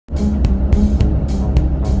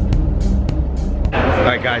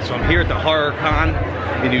Alright guys, so I'm here at the Horror Con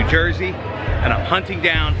in New Jersey, and I'm hunting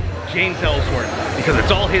down James Ellsworth because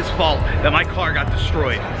it's all his fault that my car got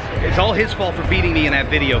destroyed. It's all his fault for beating me in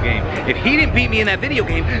that video game. If he didn't beat me in that video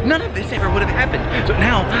game, none of this ever would have happened. So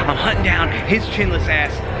now I'm hunting down his chinless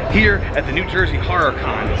ass here at the New Jersey Horror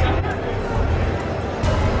Con.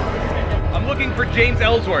 I'm looking for James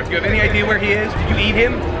Ellsworth. Do you have any idea where he is? Did you eat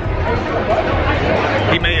him?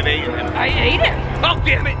 He may have eaten him. I ate him. Oh,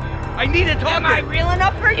 damn it! I need to talk Am to I him. real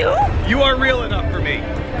enough for you? You are real enough for me.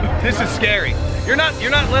 This is scary. You're not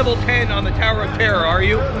level 10 on the Tower of Terror, are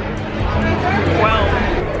you? Well,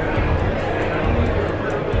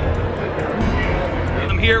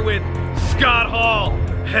 I'm here with Scott Hall.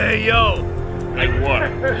 Hey yo. Hey what?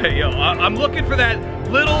 Hey yo, I'm looking for that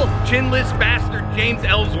little chinless bastard James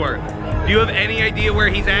Ellsworth. Do you have any idea where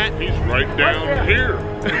he's at? He's right down here.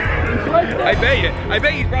 I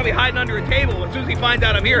bet he's probably hiding under a table as soon as he finds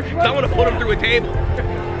out I'm here, because I want to put him through a table.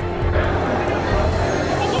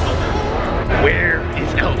 Where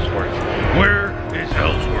is Ellsworth? Where is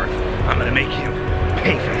Ellsworth? I'm gonna make him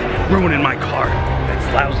pay for ruining my car.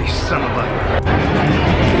 That lousy son of a...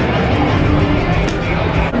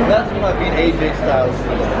 That's when I beat AJ Styles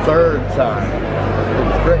for the third time. It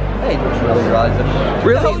was great. Hey, don't you really realize it?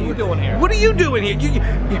 Really? What the hell are you doing here? What are you doing here?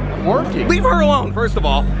 You working. Leave her alone, first of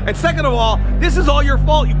all. And second of all, this is all your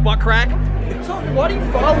fault, you butt crack. So why do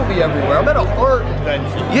you follow me everywhere? I'm at a horror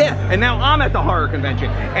convention. Yeah, and now I'm at the horror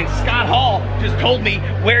convention. And Scott Hall just told me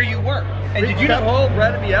where you were. And did you know? Scott Hall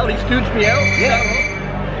ratted me out. He stooged me out.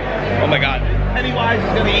 Yeah. Oh my God. Pennywise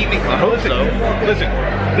is gonna eat me. I hope so. Listen,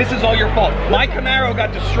 this is all your fault. My Camaro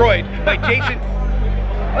got destroyed by Jason.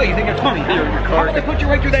 Oh, you think it's funny? Here in your car. How did I put you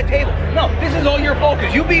right through that table? No, this is all your fault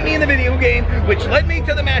because you beat me in the video game, which led me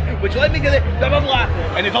to the match, which led me to the blah blah blah,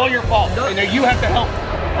 and it's all your fault. And now you have to help.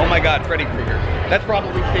 Oh my God, Freddy Krueger. That's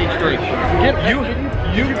probably stage 3.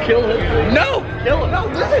 You kill him? No! Kill him. No,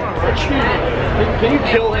 listen. Can you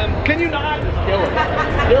kill him? Can you not? Kill him.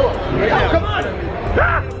 Kill him. No, come on!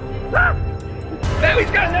 Ah! Ah! Now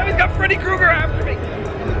he's got Freddy Krueger after me.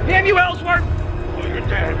 Damn you, Ellsworth! Oh, you're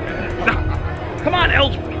dead. No. Come on,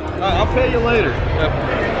 Ellsworth. I'll pay you later.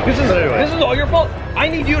 This is all your fault. I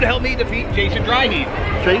need you to help me defeat Jason Dryheave.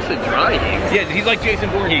 Jason Dryheave? Yeah, he's like Jason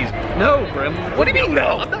Voorhees. No, Grim. What do you mean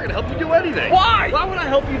no? I'm not gonna help you do anything. Why? Why would I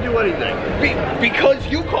help you do anything? Because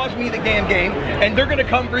you caused me the damn game, and they're gonna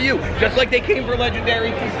come for you. Just like they came for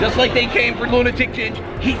Legendary, just like they came for Lunatic Ginge.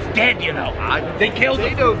 He's dead, you know. They killed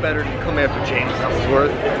him. They know better than come after James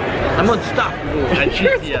Ellsworth. I'm unstoppable at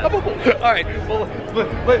GPS. All right, well,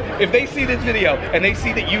 but if they see this video and they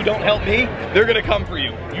see that you don't help me, they're gonna come for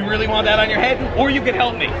you. You really want that on your head? Or you can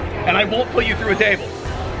help me, and I won't put you through a table.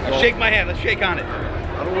 Now shake my hand, let's shake on it.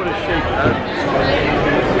 I don't want to shake that.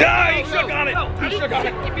 Ah, he shook on it. He shook on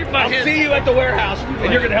it. I'll see you at the warehouse,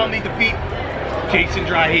 and you're gonna help me defeat Jason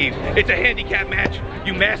Dryheave. It's a handicap match,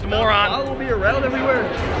 you masked moron. I will be around everywhere.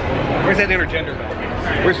 Where's that intergender belt?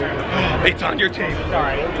 Where's it? It's on your table. All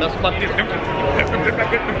right, that's my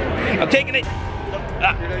I'm taking it.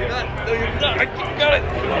 Ah. No, you're not. I got it.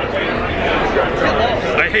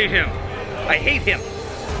 I hate him. I hate him.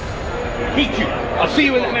 Hate you. I'll see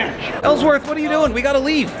you in the match. Ellsworth, what are you doing? We gotta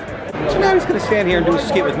leave. So now he's gonna stand here and do a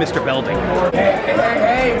skit with Mr. Belding.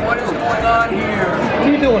 Hey, what is going on here? What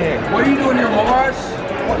are you doing here? What are you doing here, Morris?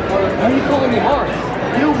 Why are you calling me Morris?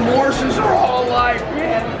 You Morrises are all like,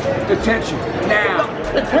 detention, now.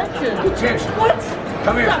 Detention. What?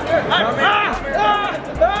 Come here.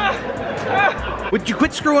 Would you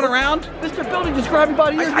quit screwing around? Mr. Belding just grabbed me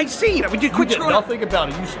by the ear. I seen it. Would you quit You did screwing nothing about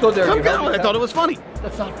it. You stood there. around? I thought it was funny.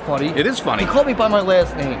 That's not funny. It is funny. You called me by my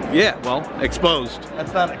last name. Yeah, well, exposed.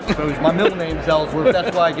 That's not exposed. My middle name's Ellsworth.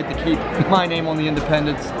 That's why I get to keep my name on the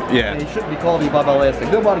independents. Yeah. And you shouldn't be calling me by my last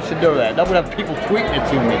name. Nobody should know that. That would have people tweeting it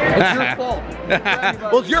to me. It's your fault.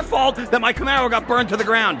 Well, it's your fault that my Camaro got burned to the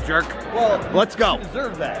ground, jerk. Well, let's go. You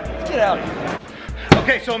deserve that. Let's get out of here.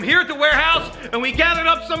 Okay, so I'm here at the warehouse, and we gathered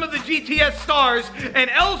up some of the GTS stars, and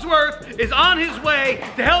Ellsworth is on his way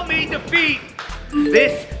to help me defeat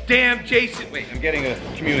this damn Jason. Wait, I'm getting a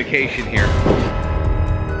communication here.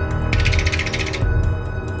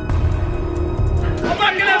 I'm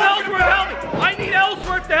not gonna have Ellsworth help me! I need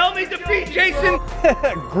Ellsworth to help me defeat Jason!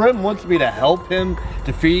 Grim wants me to help him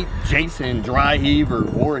defeat Jason Dryheave or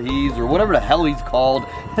Voorhees or whatever the hell he's called.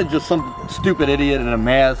 Just some stupid idiot in a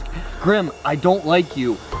mask. Grim, I don't like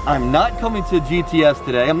you. I'm not coming to GTS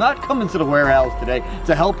today. I'm not coming to the warehouse today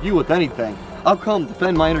to help you with anything. I'll come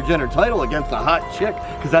defend my intergender title against a hot chick,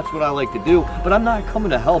 because that's what I like to do, but I'm not coming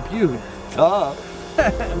to help you. Duh.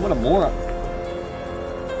 What a moron.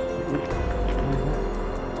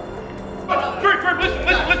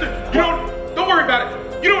 Listen. You don't worry about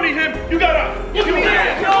it. You gotta.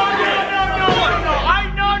 No.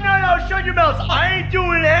 Shut your mouth. I ain't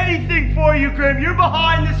doing anything for you, Grim. You're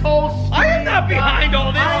behind this whole scheme. I am not behind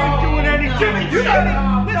all this. I ain't doing anything. Jimmy, you shut gotta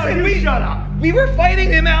up. listen. No, you shut up. We were fighting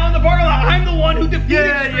him out in the parking lot. I'm the one who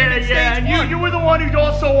defeated him in stage And one. you were the one who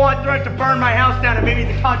also threatened to burn my house down and made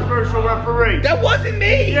me the controversial referee. That wasn't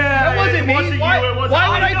me. Yeah, that wasn't me. Why would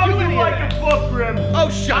I do you any like of that? a book, Grim. Oh,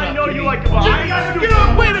 shut up. I know you Jimmy. like a book. Jimmy, get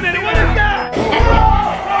up. Wait a minute. What is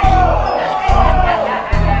that?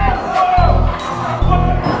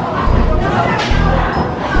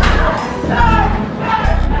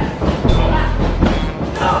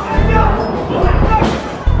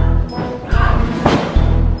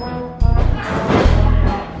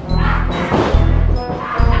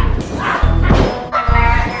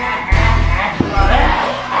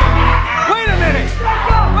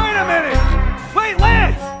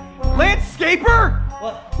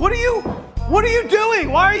 What are you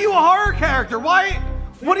doing? Why are you a horror character? Why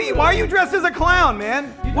are you dressed as a clown,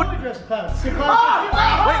 man? You don't dress as a clown. It's a clown.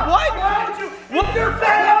 Wait, what? What? You're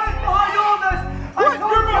behind all this. What?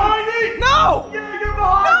 You're behind me. No! Yeah, you're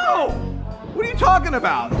behind No! What are you talking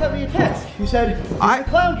about? You sent me a text. You said it's a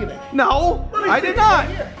clown gimmick. No, I did not.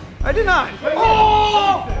 I did not.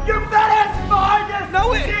 Oh! Your fat ass is behind this.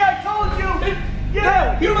 No, See, I told you.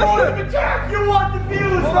 Yeah, he you must want have- the attack. You want the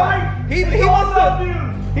views, right? He It's all must about have.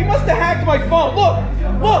 views. He must have hacked my phone. Look,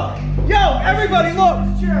 yo, everybody, look.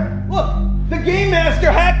 The game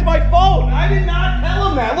master hacked my phone. I did not tell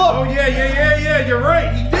him that. Look. Oh yeah. You're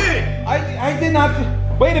right. He did. I did not.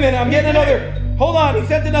 Wait a minute. I'm getting another. Hold on. He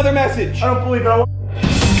sent another message. I don't believe it.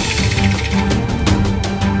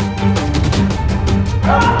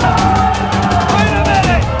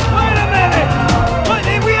 Wait a minute. What?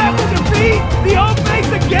 If we have to defeat the old face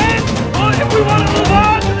again? Or if we want to move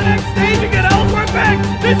on to the next stage and get Ellsworth back?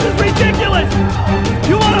 This is ridiculous.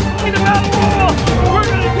 You want to fight the battle royal? We're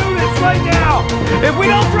going to do this right now. If we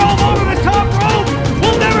don't throw him over the top rope,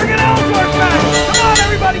 we'll never get Ellsworth back. Come on,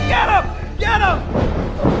 everybody. Get him.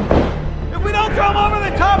 If we don't throw him over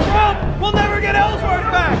the top rope, we'll never get Ellsworth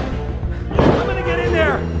back. I'm going to get in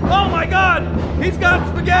there. Oh, my God. He's got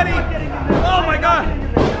spaghetti. Oh, my God.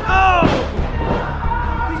 Oh.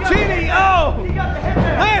 Genie, oh.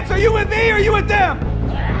 Lance, are you with me or are you with them?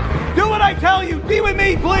 Do what I tell you. Be with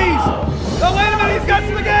me, please. Oh, wait a minute. He's got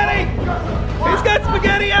spaghetti. He's got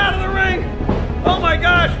spaghetti out of the ring. Oh, my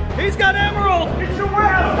gosh. He's got Emerald. It's your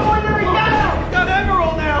warehouse. Go in there and get him. He's got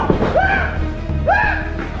Emerald now.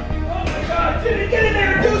 Oh, my God. Jimmy, get in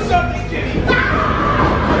there and do something, Jimmy.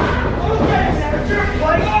 Okay, it's your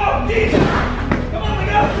place. Oh, Jesus. Come on, we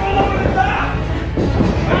got to roll over the top.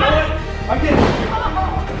 I'm getting it.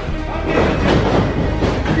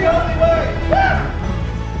 The only way.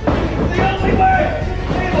 The only way.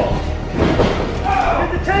 Table. Hit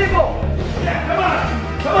the table. Yeah, come on.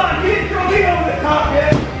 You didn't throw me over the top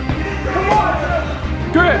yet. Come on.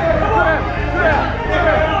 Grab.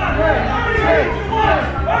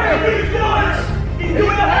 He's doing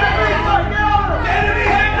a heavy right now. Enemy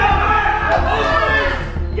hangover.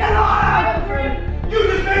 Get on. You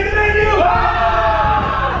just made the menu.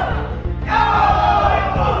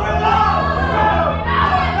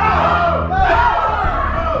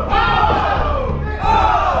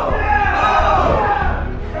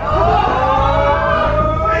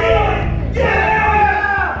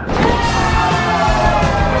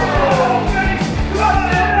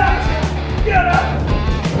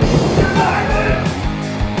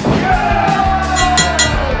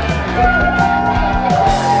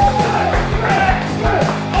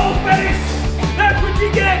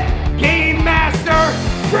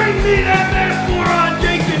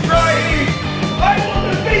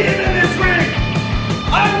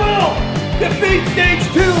 Defeat stage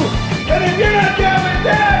 2, and if you're not down with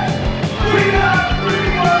that, we got 3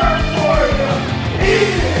 words for you.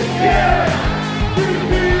 Eat it, yeah.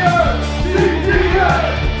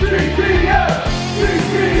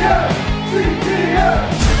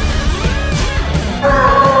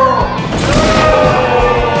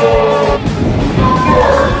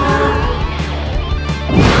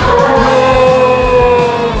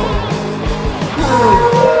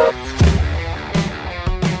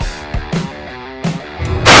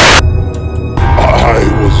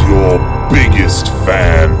 Biggest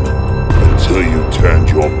fan until you turned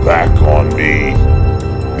your back on me.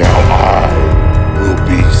 Now I will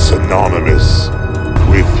be synonymous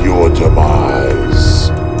with your demise.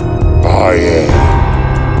 I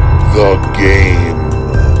am the Game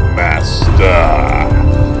Master.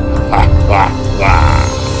 Ha ha ha.